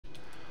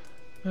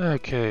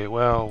Okay,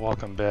 well,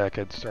 welcome back.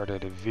 I'd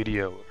started a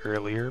video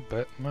earlier,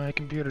 but my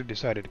computer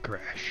decided to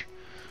crash.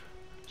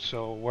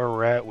 So where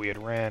we're at, we had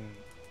ran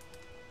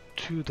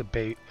to the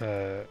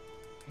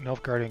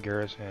Nilfgaardian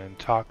garrison and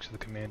talked to the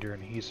commander,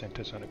 and he sent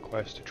us on a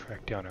quest to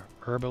track down a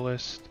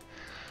herbalist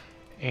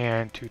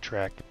and to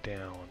track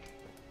down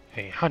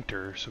a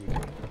hunter so we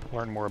can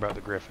learn more about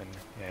the Griffin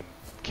and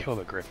kill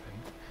the Griffin.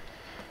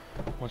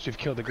 Once we've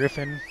killed the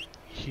Griffin,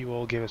 he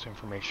will give us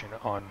information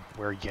on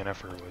where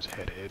Yennefer was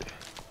headed.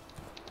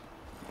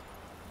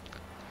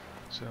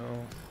 So,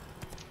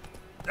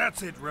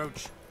 That's it,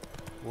 Roach.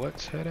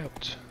 let's head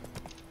out.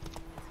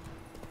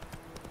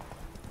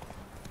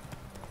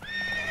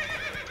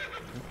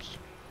 Oops,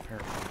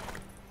 apparently.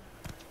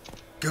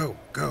 Go,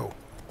 go.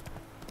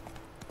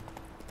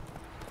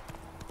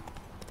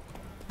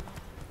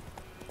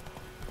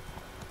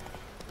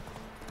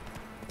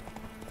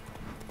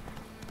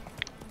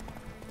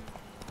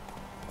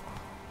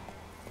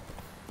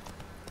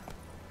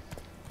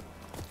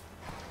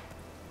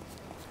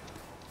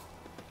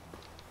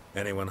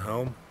 Anyone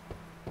home?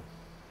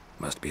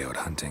 Must be out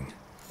hunting.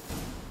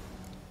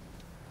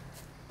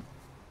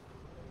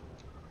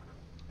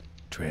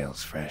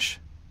 Trail's fresh.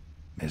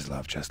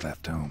 Mislav just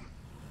left home.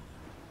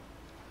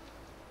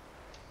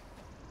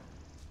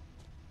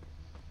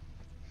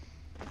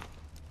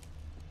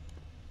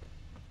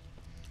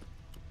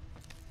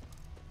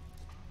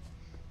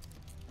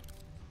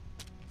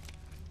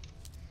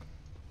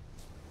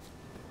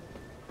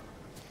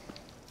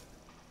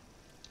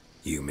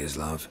 You,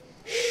 Mislav?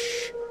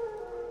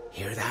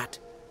 Hear that?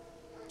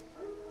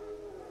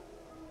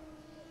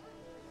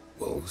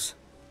 Wolves?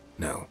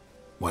 No.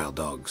 Wild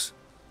dogs.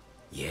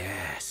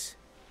 Yes.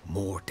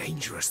 More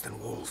dangerous than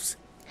wolves.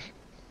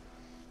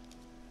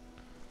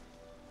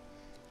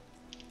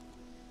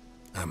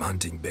 I'm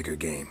hunting bigger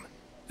game.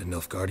 The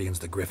Nilfgaardians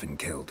the Griffin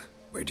killed.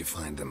 Where'd you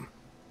find them?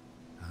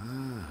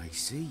 Ah, I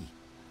see.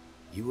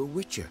 You a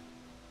witcher.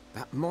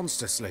 That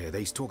monster slayer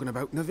they's talking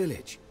about in the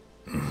village.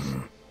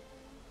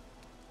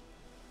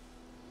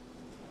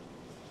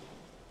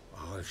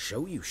 I'll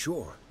show you,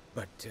 sure.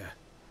 But,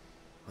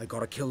 I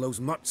gotta kill those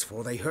mutts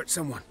before they hurt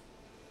someone.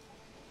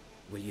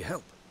 Will you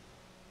help?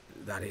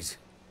 That is,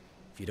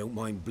 if you don't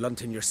mind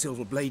blunting your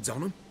silver blades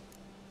on them.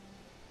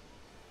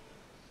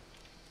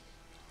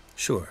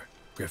 Sure.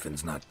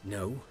 Griffin's not...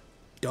 No.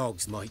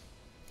 Dogs might.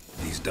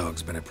 These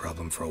dogs been a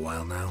problem for a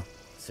while now?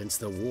 Since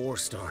the war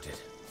started.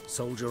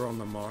 Soldier on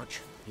the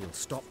march. He'll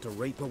stop to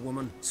rape a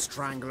woman,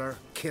 strangle her,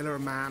 kill her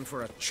man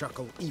for a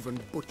chuckle, even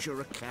butcher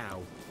a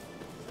cow.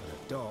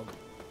 But a dog,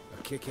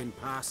 a kick in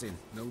passing,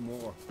 no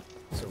more.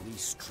 So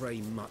these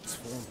stray mutts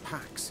form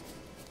packs.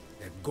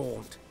 They're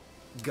gaunt,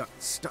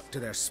 guts stuck to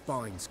their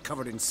spines,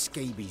 covered in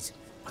scabies,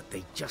 but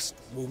they just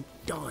won't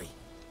die.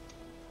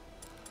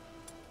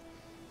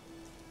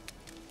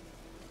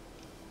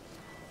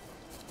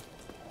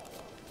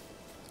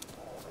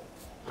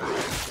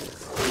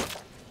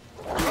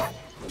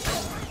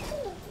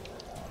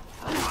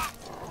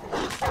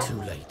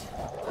 Too late.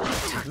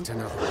 Attacked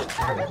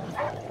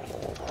another.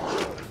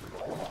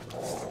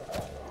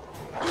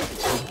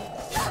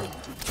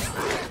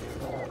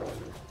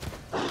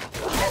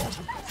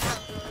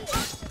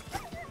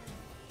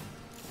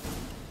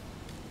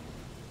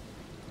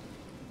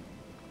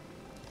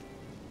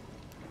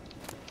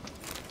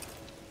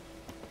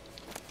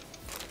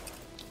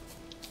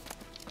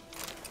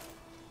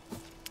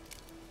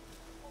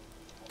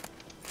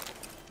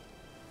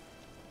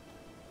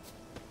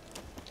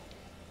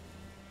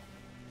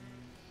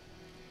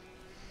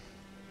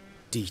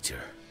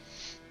 Dieter.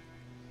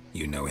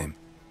 You know him?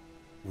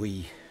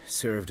 We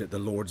served at the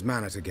Lord's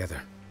Manor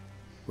together,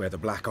 where the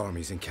Black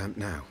Army's encamped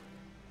now.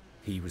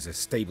 He was a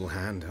stable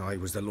hand, I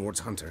was the Lord's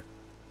hunter.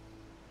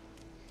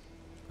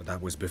 But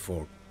that was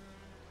before...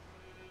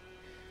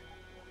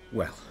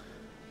 well,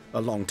 a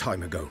long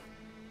time ago.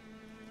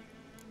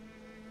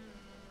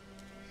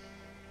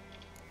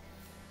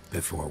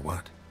 Before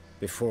what?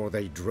 Before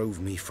they drove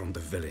me from the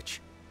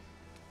village.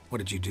 What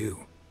did you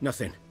do?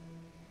 Nothing.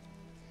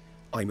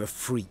 I'm a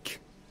freak.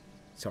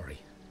 Sorry.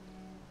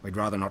 I'd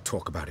rather not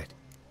talk about it.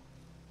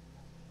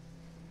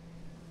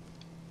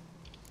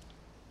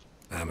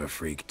 I'm a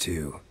freak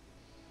too.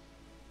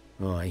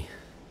 Aye,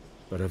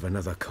 but of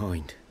another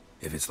kind.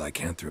 If it's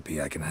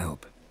lycanthropy, I can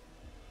help.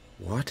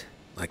 What?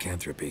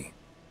 Lycanthropy.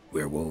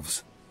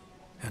 Werewolves.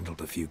 Handled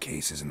a few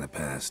cases in the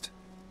past.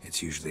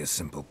 It's usually a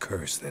simple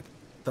curse that...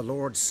 The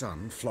Lord's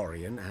son,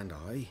 Florian, and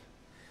I,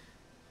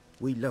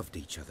 we loved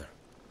each other.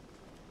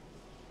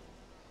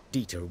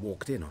 Dieter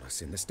walked in on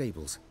us in the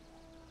stables.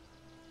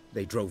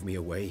 They drove me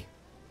away.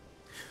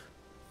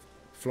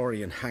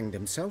 Florian hanged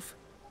himself.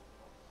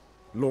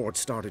 Lord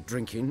started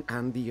drinking,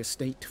 and the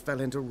estate fell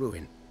into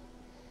ruin.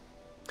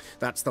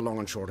 That's the long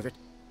and short of it.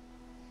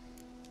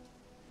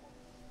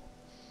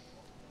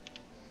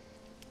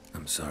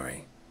 I'm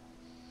sorry.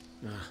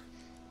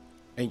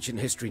 Ancient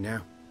history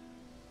now.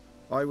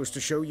 I was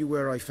to show you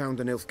where I found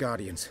the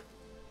Nilfgaardians.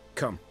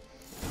 Come.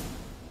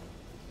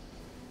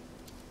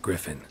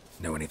 Griffin,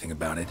 know anything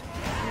about it?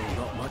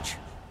 Not much.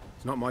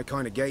 It's not my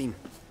kind of game.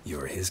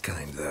 You're his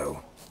kind,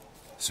 though.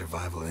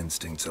 Survival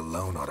instincts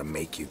alone ought to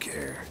make you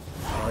care.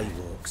 I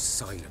walk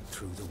silent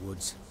through the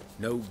woods.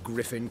 No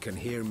Griffin can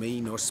hear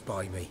me nor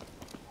spy me.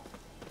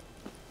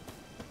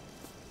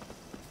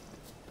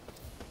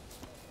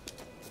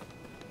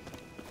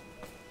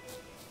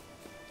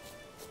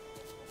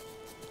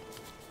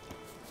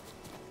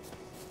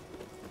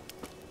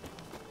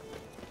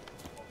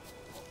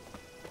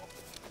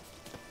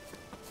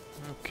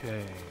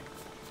 Okay,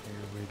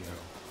 here we go.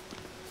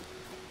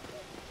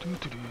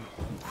 Doo-doo-doo.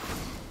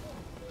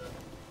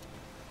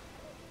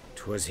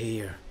 'Twas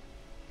here.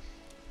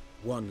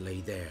 One lay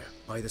there,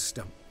 by the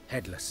stump,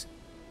 headless.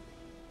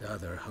 The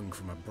other hung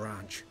from a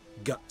branch,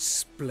 guts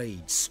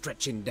splayed,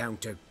 stretching down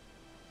to...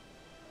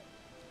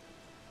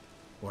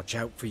 Watch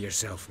out for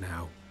yourself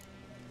now.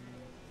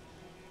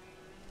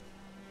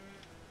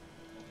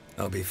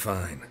 I'll be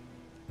fine.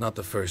 Not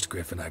the first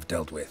Griffin I've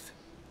dealt with.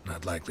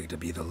 Not likely to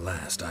be the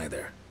last,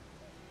 either.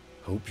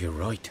 Hope you're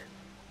right.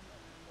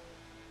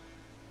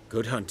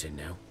 Good hunting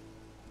now.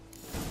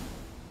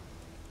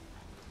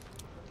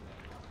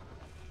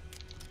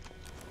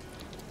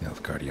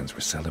 Nilfgaardians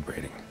were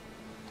celebrating.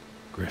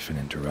 Griffin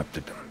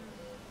interrupted them.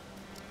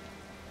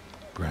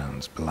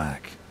 Ground's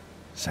black,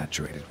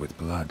 saturated with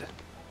blood.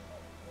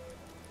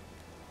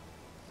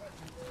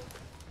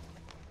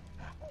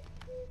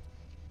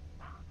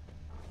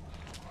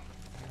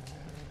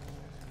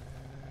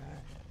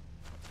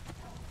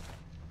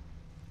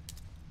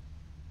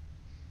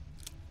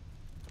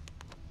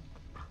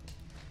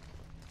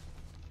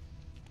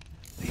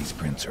 These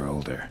prints are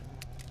older,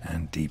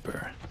 and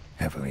deeper,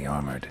 heavily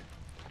armored.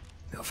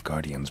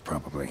 Nilfgaardians,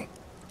 probably.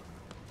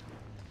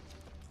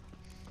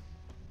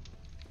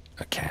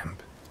 A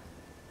camp.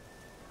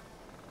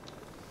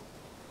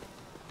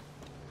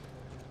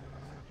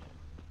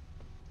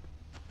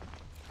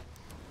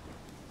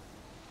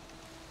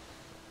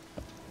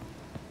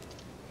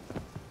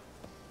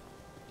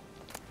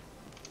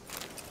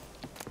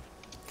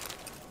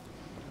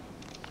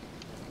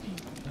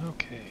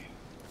 Okay.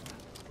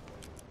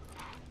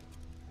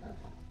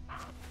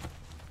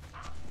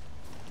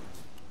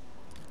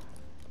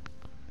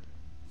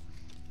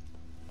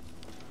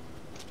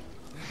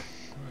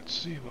 Let's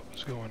see what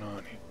was going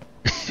on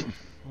here.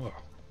 Whoa.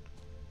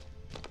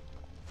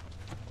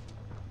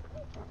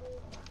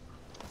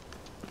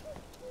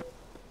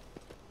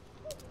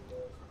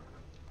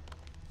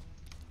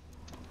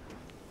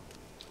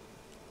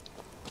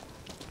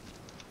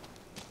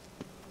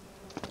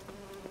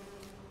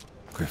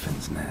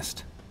 Griffin's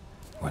nest.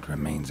 What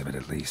remains of it,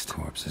 at least.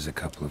 Corpse is a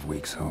couple of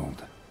weeks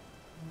old.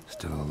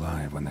 Still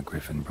alive when the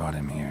Griffin brought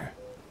him here.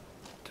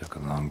 Took a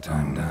long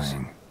time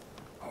dying.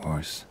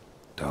 Horse,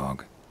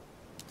 dog,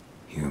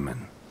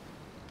 human.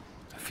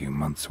 A few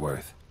months'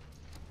 worth.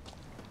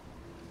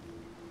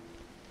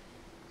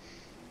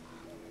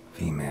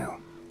 Female.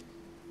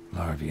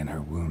 Larvae in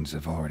her wounds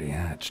have already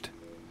hatched.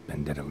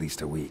 Been dead at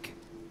least a week.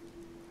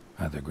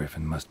 Other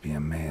Griffin must be a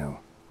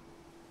male.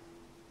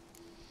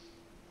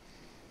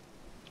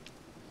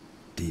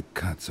 Deep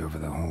cuts over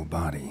the whole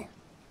body.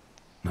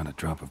 Not a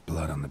drop of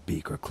blood on the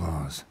beak or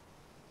claws.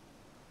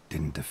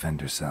 Didn't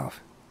defend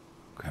herself.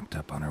 Crept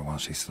up on her while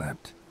she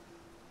slept.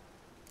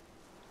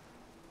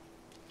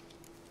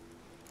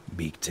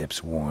 Beak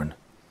tips worn.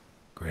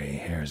 Gray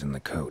hairs in the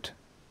coat.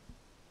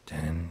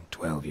 10,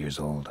 12 years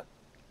old.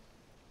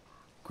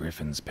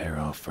 Griffins pair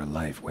off for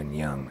life when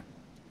young.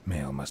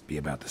 Male must be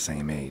about the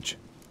same age.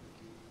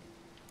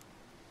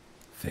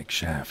 Thick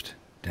shaft,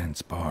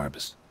 dense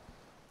barbs.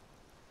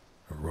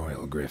 A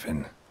royal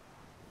Griffin.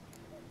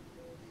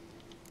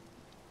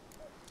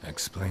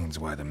 Explains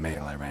why the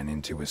male I ran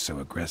into was so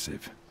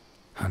aggressive.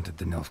 Hunted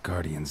the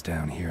Nilfgaardians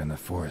down here in the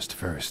forest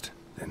first,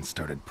 then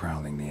started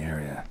prowling the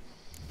area.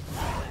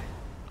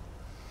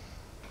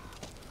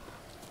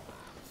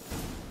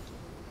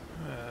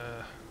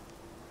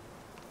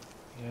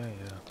 Yeah.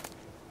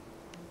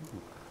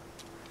 Ooh.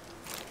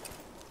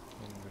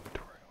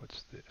 Inventory.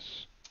 What's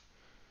this?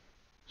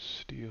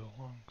 Steel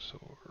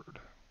longsword.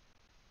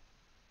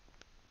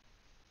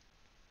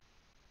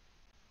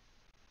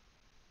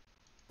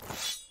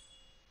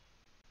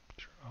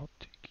 Sure, I'll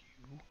take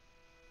you.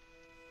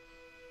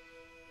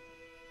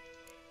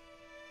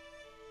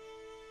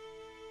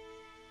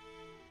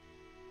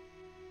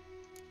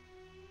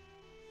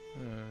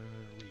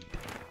 Read.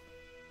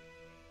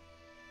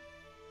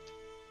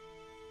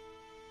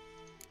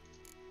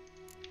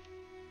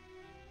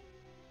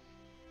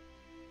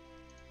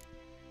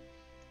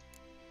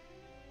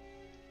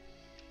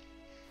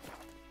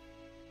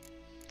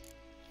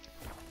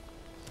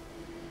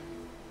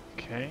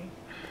 Okay.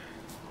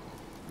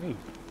 Ooh.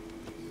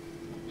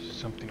 There's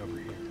something over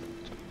here.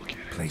 Let's look at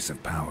it. Place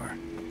of power.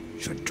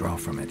 Should draw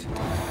from it.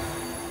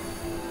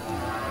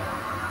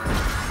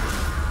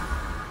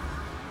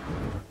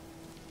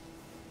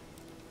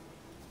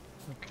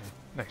 Okay,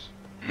 nice.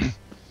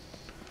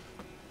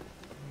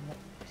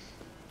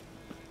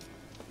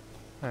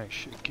 I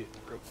should get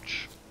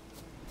roach.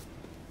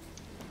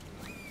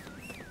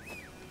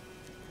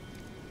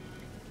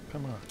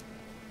 Come on.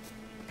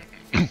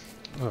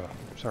 Oh,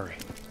 sorry.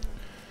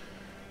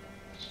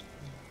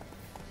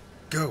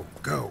 Go,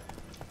 go.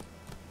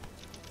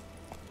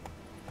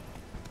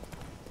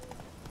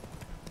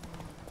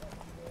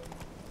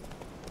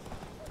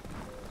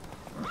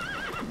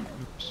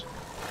 Oops.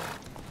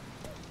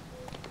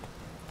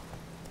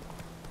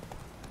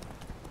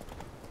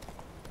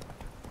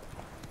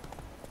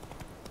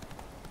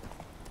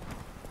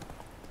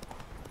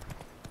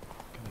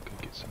 Gonna go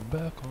get some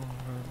back on.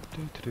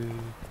 Doo-doo-doo.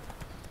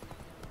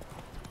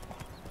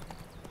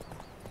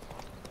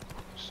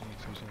 See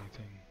if there's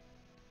anything.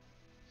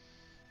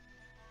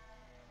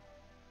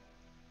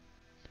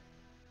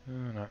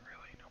 Not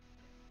really, no.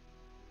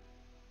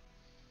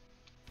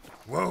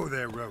 Whoa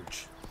there,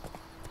 Roach.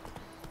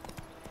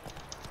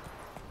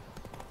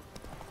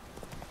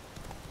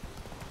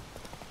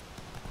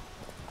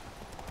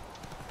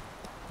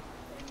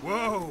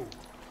 Whoa!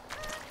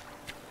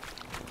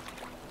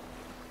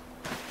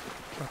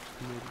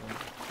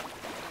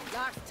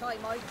 Last time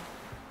I...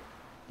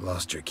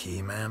 Lost your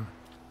key, ma'am?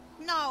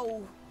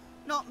 No,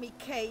 not me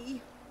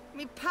key.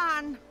 Me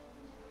pan.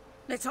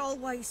 It's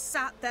always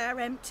sat there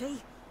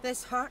empty,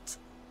 this hut.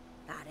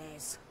 That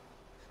is,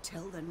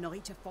 till the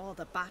night afore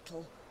the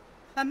battle.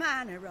 A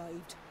man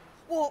arrived,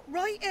 walked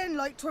right in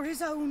like 'twere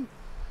his own.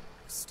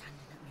 Standing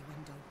at me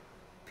window,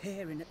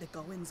 peering at the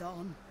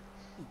goings-on.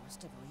 He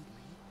must have eyed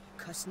me,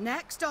 'cause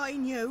next I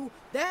knew,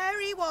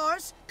 there he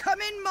was,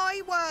 coming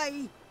my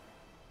way.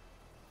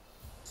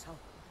 So,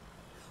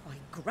 I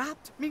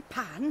grabbed me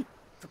pan,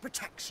 for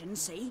protection,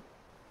 see?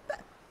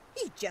 But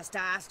he just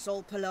asks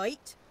all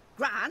polite,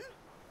 Gran,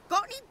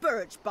 got any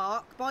birch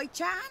bark by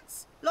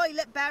chance?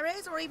 Lilac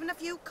berries or even a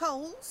few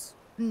coals?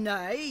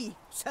 Nay,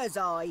 says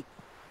I,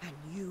 and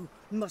you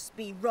must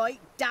be right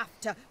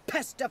daft to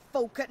pester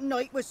folk at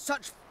night with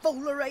such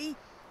foolery.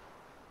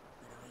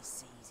 But I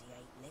sees he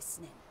ain't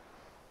listening,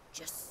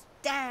 just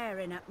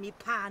staring at me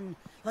pan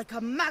like a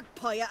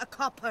magpie at a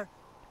copper.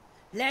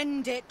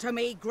 Lend it to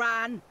me,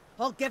 Gran.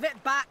 I'll give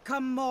it back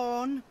come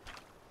morn.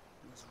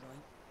 He was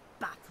right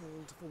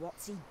baffled for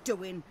what's he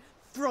doing,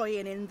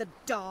 frying in the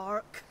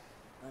dark.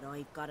 But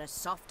I've got a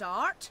soft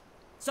heart,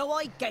 so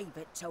I gave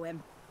it to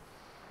him.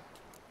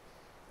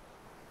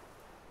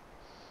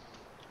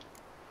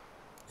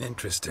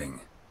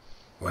 Interesting.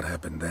 What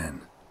happened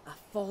then?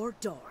 Afore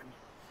dawn,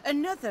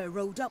 another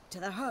rode up to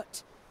the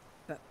hut.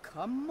 But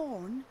come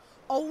morn,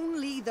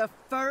 only the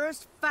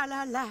first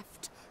fella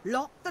left.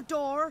 Locked the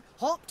door,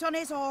 hopped on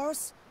his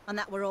horse, and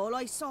that were all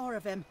I saw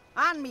of him,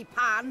 and me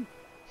pan.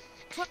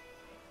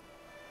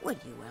 Will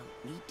you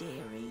help me,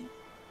 dearie?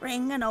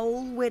 Bring an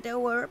old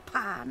widower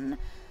pan.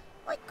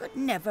 I could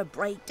never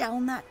break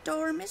down that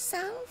door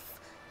myself.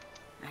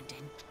 And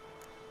then...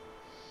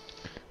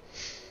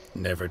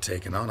 Never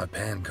taken on a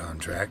pan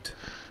contract.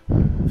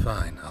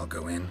 Fine, I'll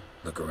go in,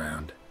 look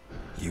around.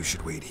 You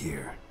should wait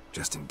here,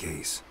 just in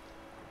case.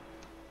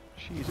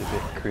 She's a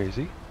bit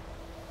crazy.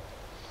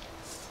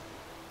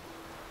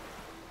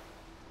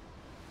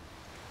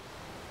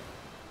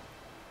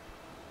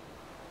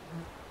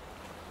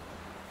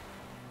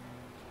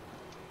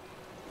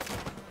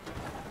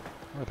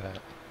 Or that.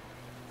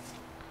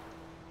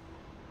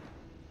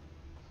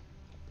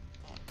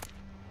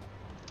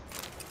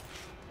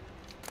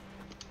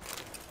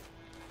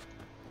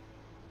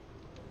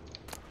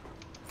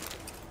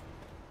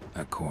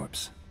 A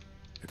corpse.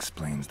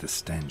 Explains the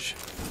stench.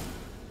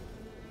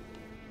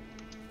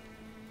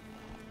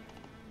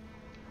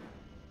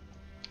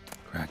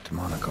 Cracked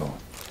monocle.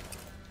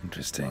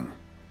 Interesting.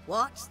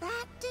 What's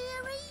that,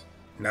 dearie?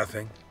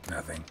 Nothing.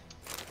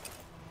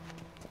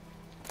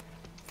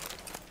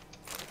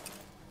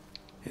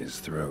 His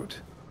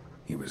throat.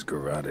 He was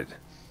garroted.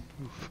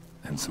 Oof.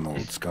 And some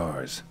old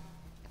scars.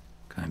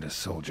 Kind of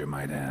soldier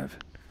might have.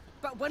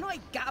 But when I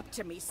gab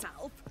to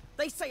myself,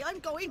 they say I'm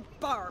going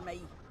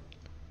barmy.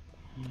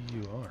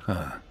 You are.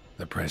 Huh.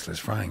 The priceless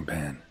frying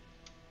pan.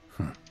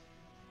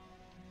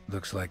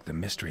 Looks like the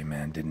mystery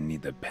man didn't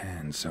need the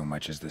pan so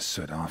much as the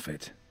soot off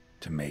it.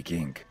 To make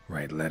ink,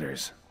 write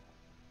letters.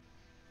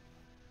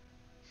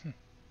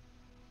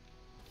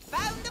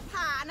 Found the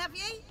pan, have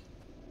ye?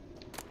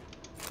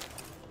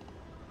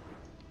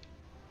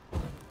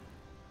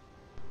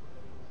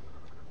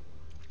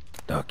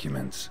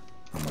 Documents.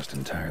 Almost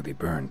entirely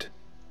burnt.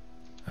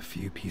 A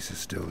few pieces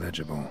still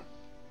legible.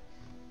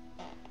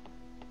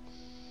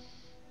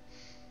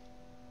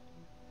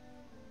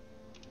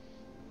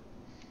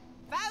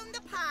 Found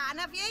the pan,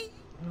 have ye?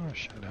 Oh,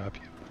 shut up,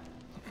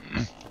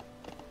 you.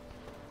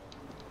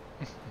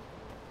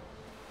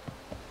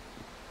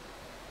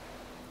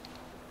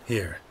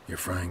 Here, your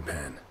frying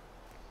pan.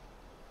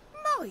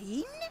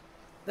 Mine?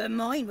 But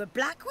mine were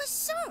black with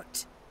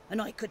soot.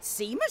 And I could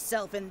see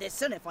myself in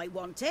this one if I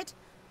wanted.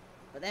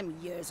 But them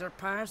years are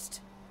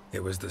past.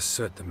 It was the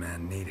soot the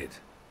man needed.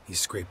 He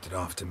scraped it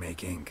off to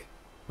make ink.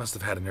 Must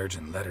have had an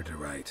urgent letter to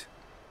write.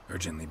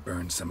 Urgently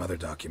burned some other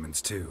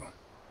documents too.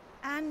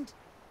 And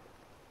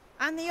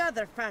the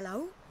other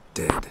fellow?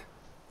 Dead.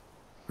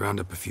 Round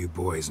up a few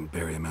boys and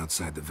bury him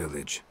outside the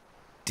village.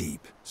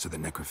 Deep, so the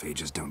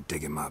necrophages don't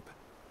dig him up.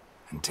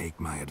 And take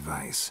my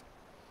advice.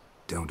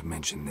 Don't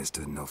mention this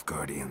to the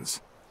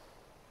Nilfgaardians.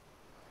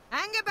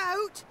 Hang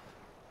about!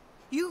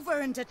 You've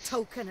earned a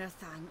token of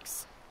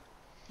thanks.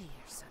 Here,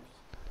 sonny,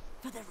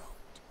 for the road.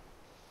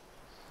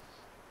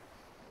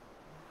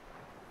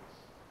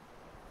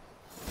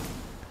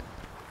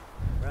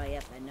 Fry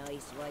up a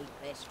nice white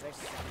fish for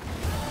supper.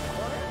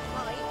 Butter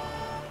pie.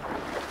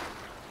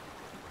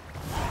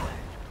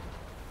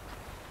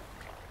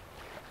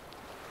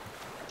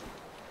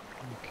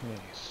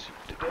 Okay, soup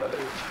to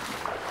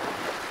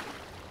dive.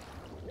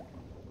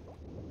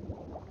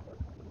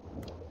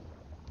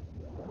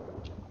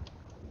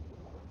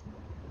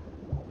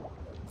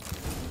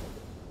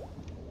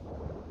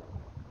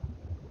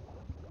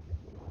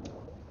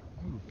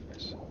 Ooh,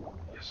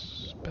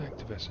 yes, back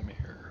to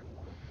Vesemir.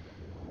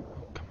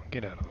 Oh, come on,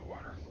 get out of the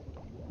water.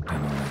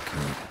 Done all I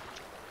could.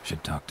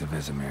 Should talk to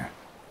Vesemir.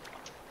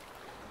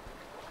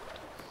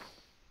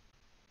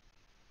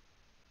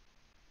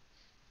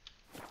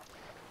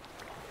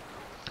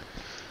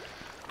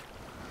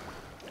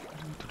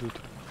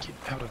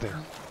 Get out of there.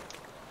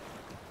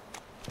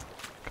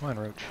 Come on,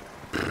 Roach.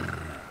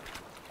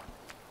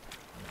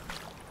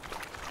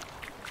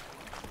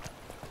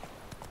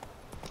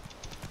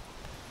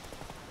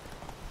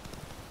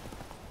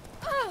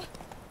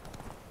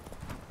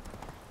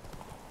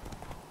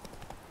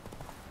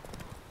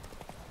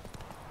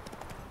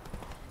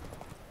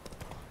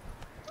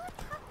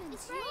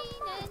 It's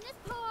raining, it's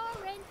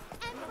pouring,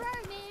 and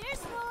Vermeer's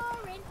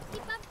snoring. He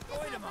bumped his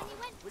head when he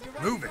went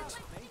to Move it.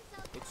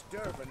 It's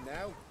Durban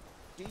now.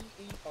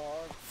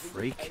 D-E-R...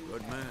 Freak.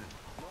 Good man.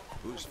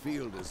 Whose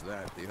field is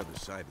that, the other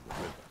side of the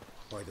river?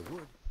 By the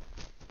wood.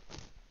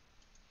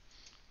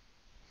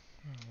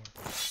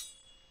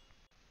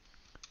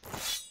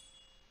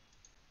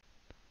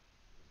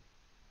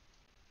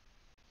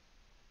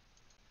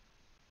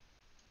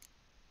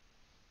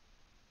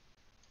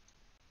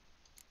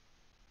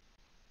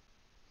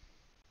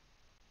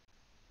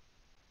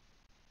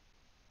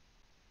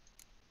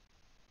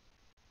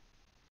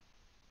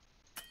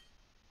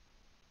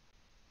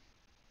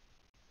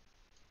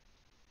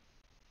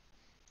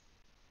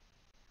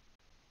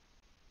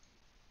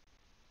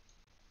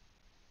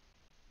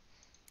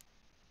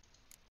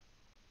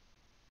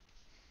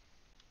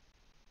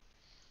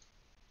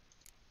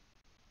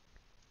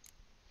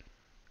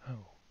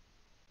 Oh.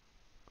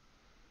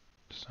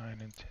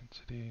 Design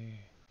intensity.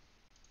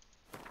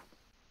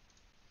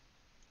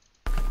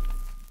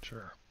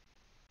 Sure.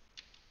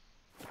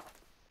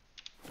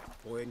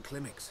 Boy in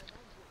Climmix.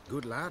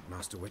 Good lad,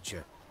 Master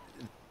Witcher.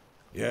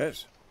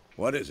 Yes?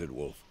 What is it,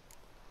 Wolf?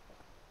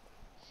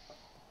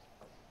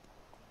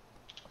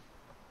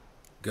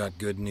 Got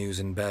good news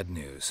and bad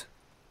news.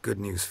 Good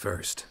news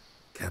first.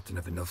 Captain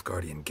of the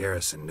Nilfgaardian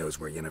garrison knows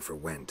where Yennefer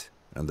went.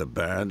 And the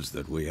bad's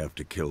that we have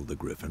to kill the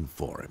Griffin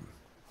for him.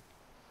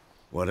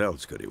 What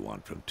else could he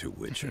want from two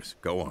witches?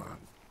 Go on.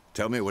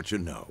 Tell me what you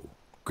know.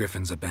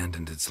 Griffin's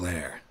abandoned its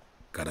lair.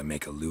 Gotta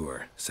make a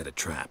lure, set a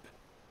trap.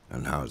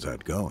 And how's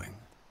that going?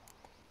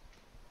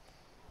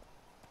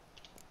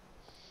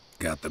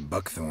 Got the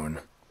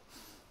buckthorn.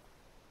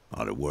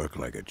 Ought to work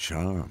like a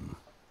charm.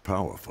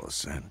 Powerful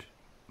scent.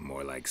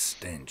 More like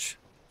stench.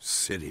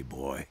 City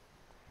boy.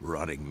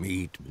 Rotting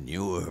meat,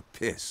 manure,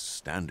 piss.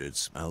 Standard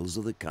smells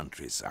of the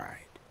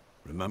countryside.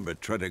 Remember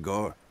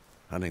Tredegor?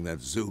 Hunting that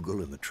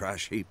Zoogle in the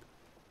trash heap?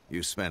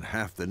 You spent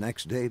half the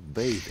next day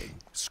bathing,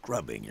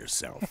 scrubbing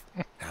yourself.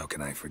 How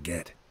can I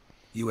forget?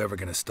 You ever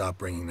gonna stop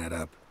bringing that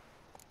up?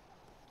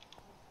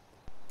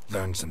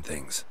 Learned some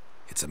things.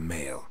 It's a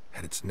male,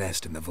 had its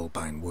nest in the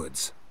Vulpine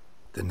Woods.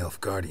 The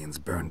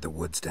Nilfgaardians burned the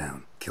woods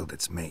down, killed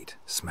its mate,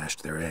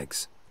 smashed their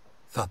eggs.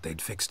 Thought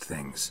they'd fixed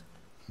things.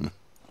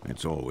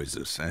 It's always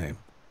the same.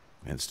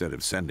 Instead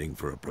of sending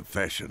for a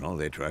professional,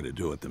 they try to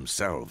do it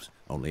themselves,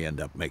 only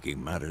end up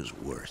making matters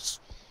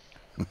worse.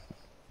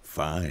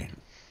 Fine.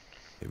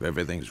 If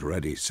everything's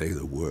ready, say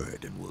the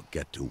word and we'll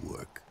get to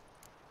work.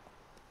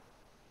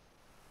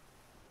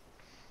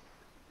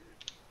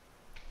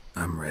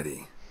 I'm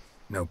ready.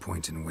 No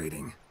point in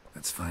waiting.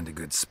 Let's find a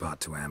good spot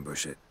to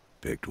ambush it.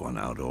 Picked one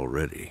out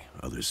already,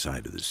 other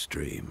side of the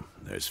stream.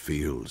 There's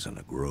fields and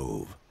a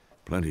grove.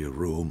 Plenty of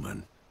room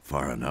and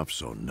far enough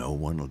so no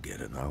one will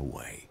get in our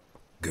way.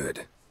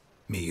 Good.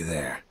 Meet you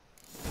there.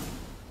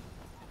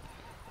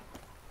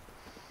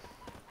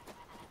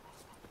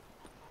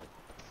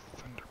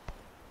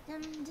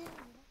 Thunderbolt.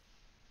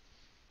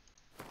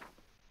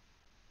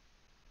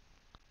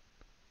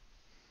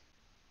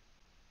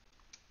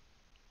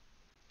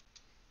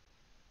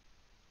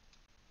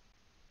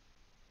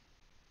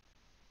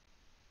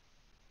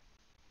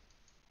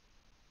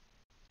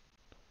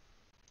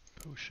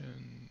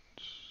 Potions.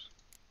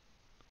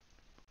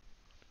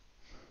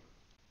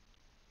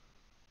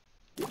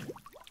 What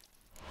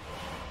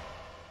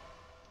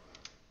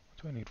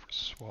do I need for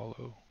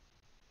swallow?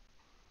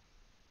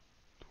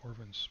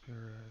 Dwarven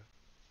spirit.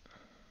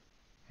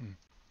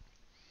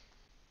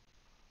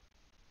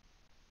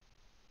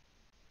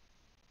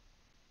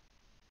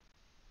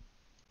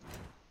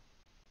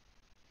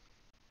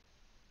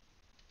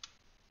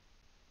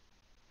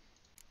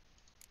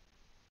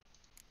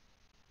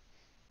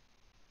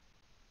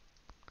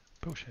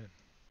 Potion.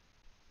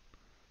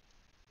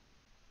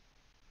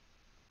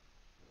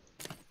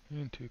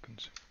 Into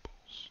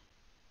consumables.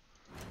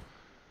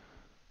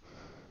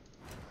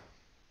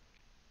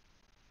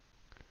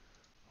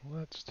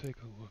 Let's take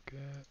a look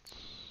at...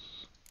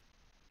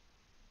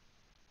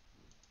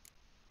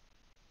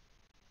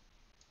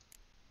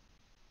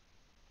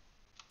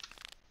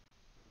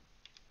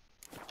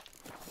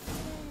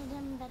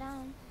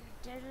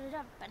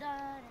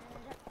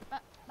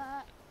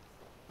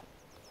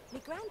 My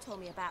gran told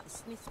me about the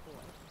Smith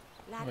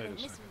boy. Lad Wait a went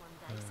missing second.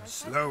 one day,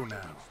 so Slow now.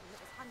 that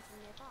was hunting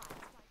nearby.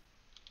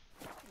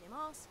 Started him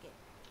asking.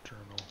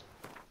 Journal.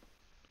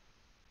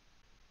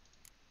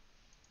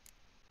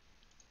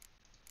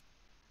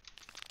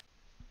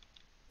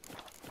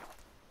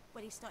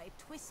 When he started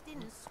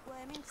twisting and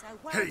squirming, so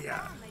well Hey, ya.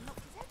 down, they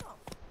knocked his head off.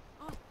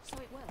 Oh, so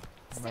it were.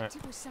 Right. Except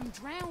it was some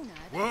drowner.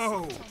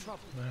 Whoa!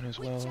 Might as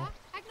Witcher well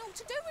had naught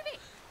to do with it.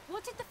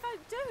 What did the folk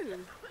do?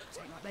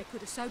 Seemed like they could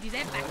have sewed his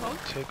head back on.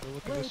 take a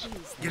look at Word this.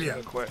 is Giddy The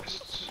up.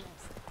 quests.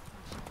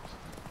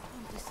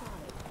 undecided.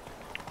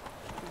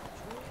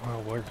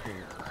 Well, we're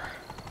here.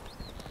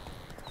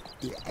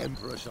 The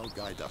Emperor shall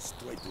guide us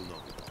to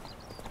Edulon.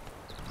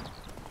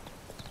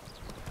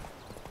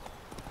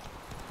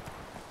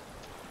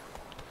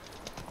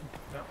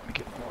 Now let me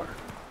get water.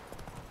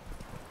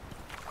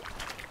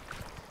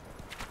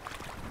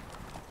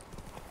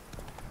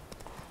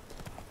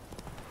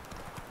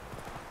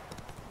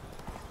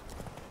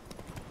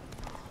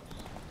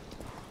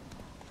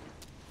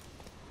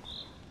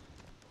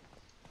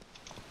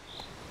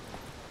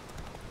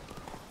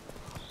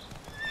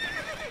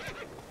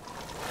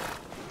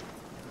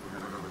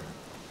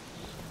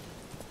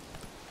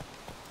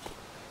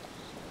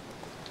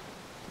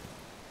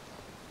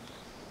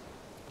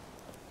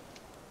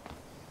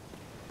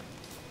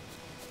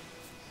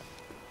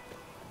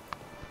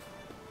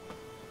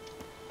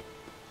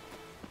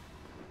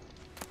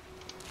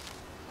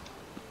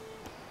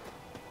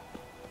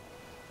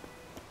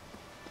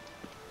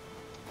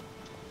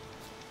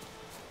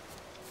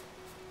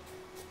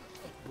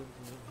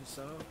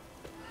 Hussar.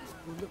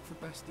 We'll look for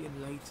Bastion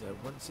later,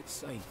 once it's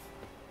safe.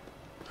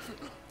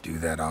 Do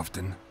that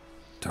often?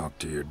 Talk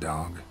to your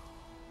dog?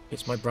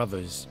 It's my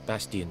brother's,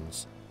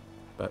 Bastion's.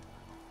 But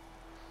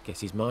guess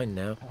he's mine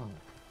now.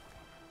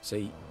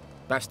 See,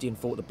 Bastion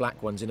fought the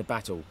Black Ones in a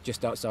battle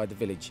just outside the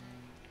village.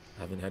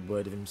 Haven't had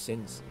word of him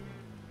since.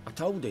 I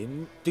told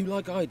him, do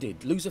like I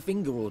did, lose a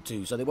finger or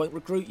two so they won't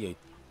recruit you.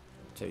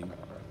 Too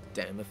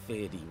damn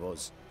afeard he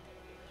was.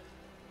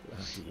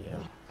 Bloody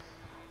hell.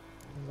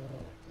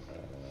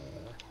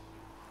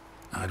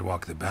 I'd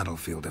walk the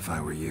battlefield if I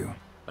were you.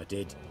 I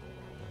did.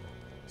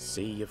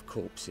 Sea of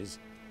corpses.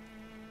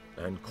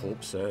 And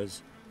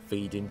corpsers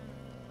feeding.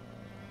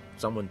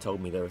 Someone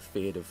told me they were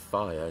feared of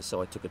fire,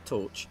 so I took a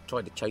torch,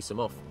 tried to chase them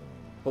off.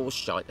 Horse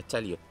shite, I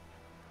tell you.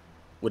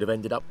 Would have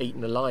ended up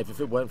eaten alive if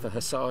it weren't for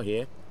Hussar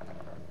here.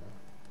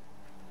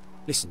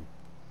 Listen,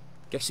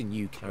 guessing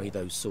you carry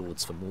those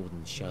swords for more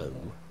than show.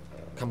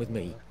 Come with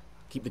me.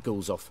 Keep the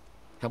ghouls off.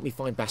 Help me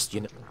find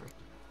Bastion.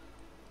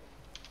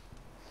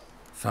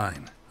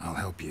 Fine, I'll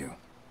help you.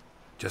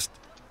 Just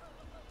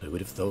Who would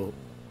have thought?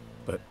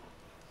 But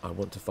I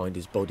want to find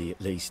his body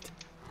at least.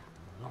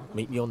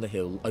 Meet me on the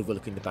hill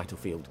overlooking the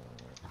battlefield.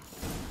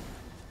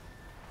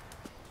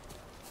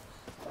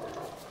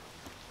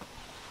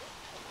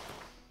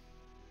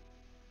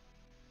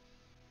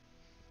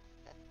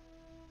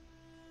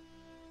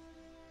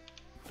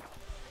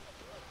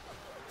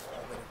 I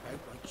went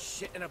about like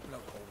shit in a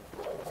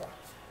blowhole.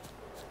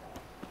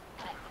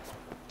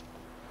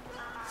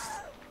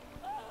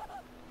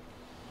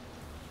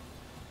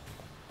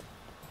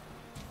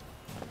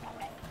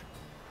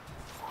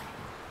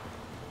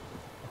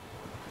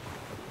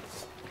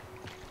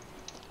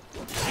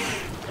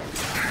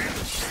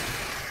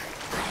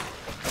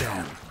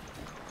 damn.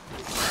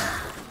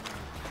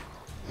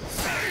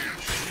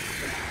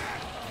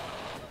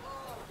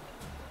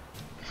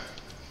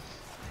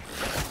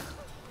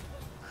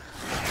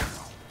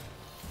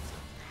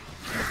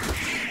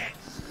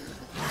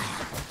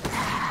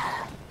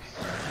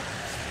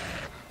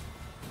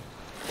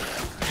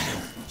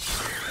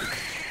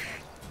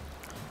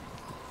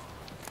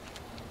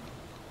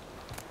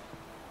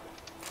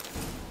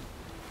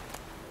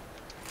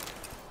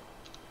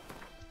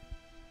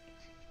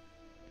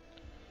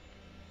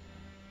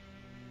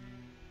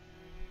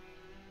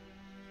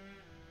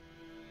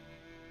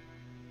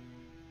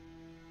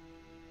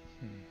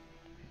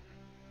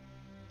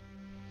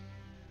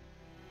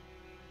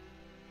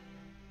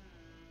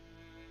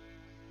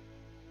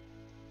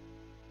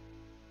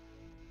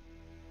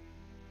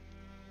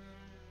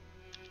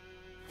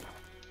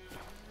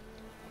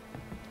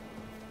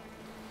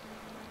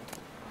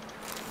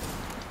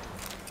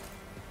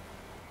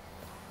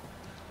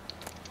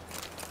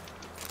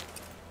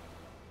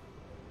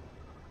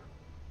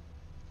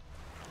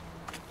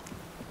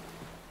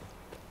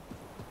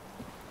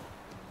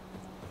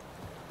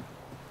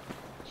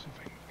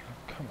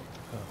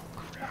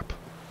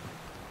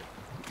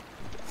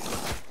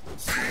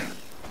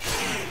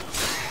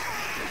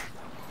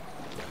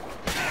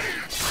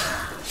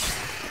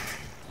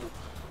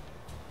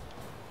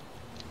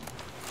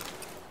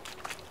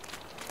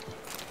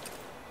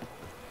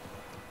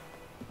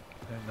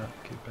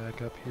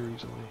 back up here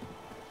easily.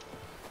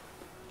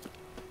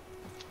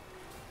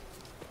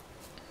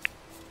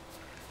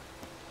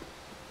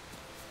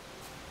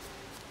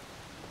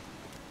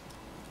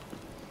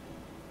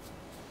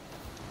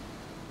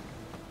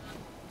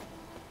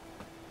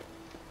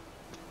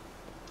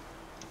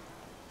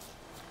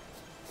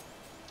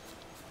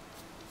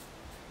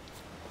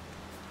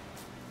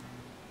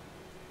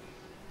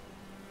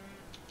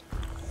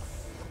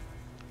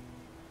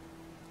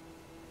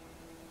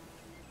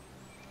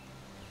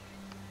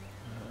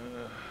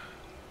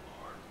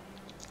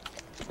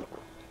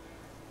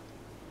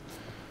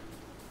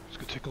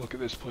 Take a look at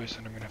this place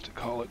and I'm gonna have to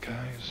call it,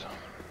 guys.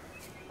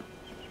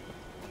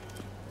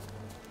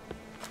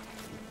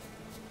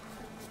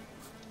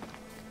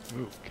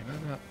 Ooh, can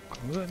I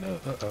not? No,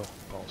 uh-oh,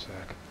 ball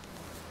sack.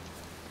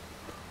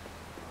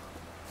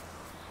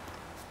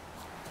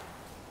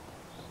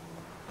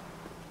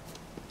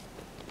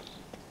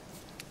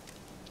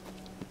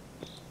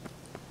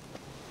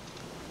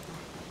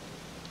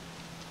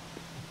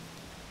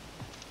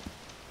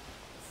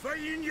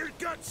 Fighting your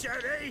guts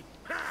out, eh?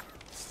 Ha!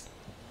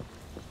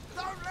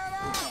 Don't let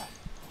her!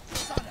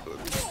 Son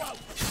of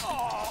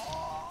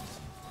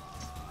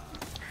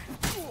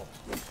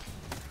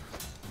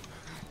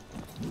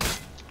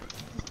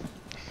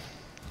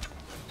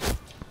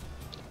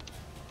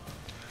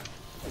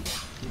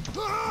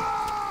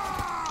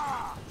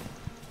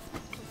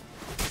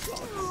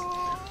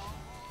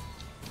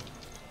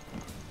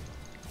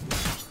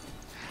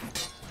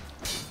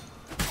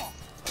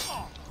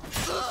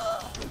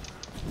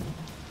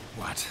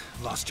What?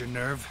 Lost your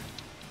nerve?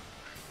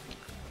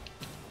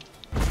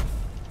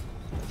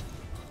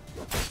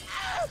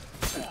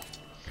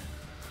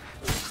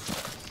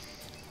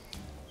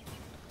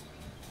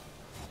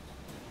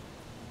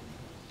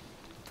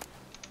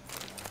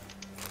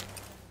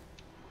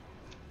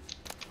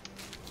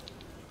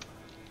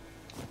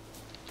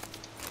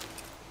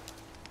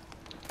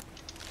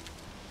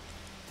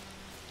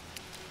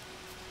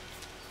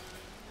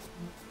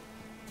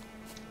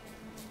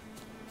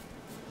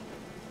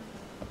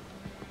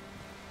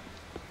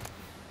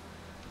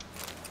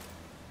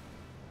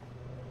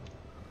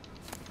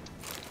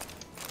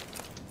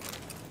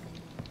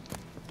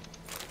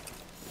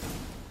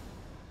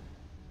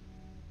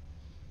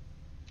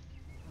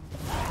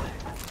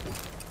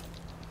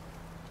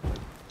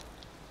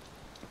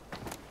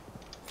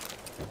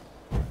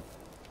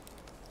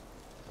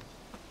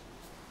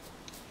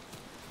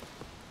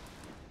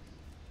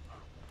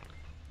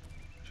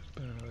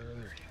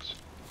 There he is.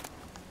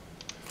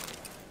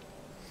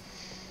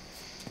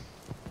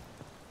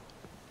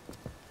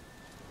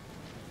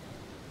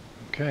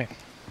 Okay.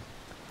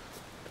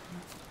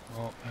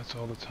 Well, that's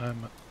all the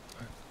time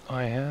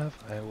I have.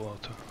 I will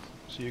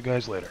see you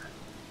guys later.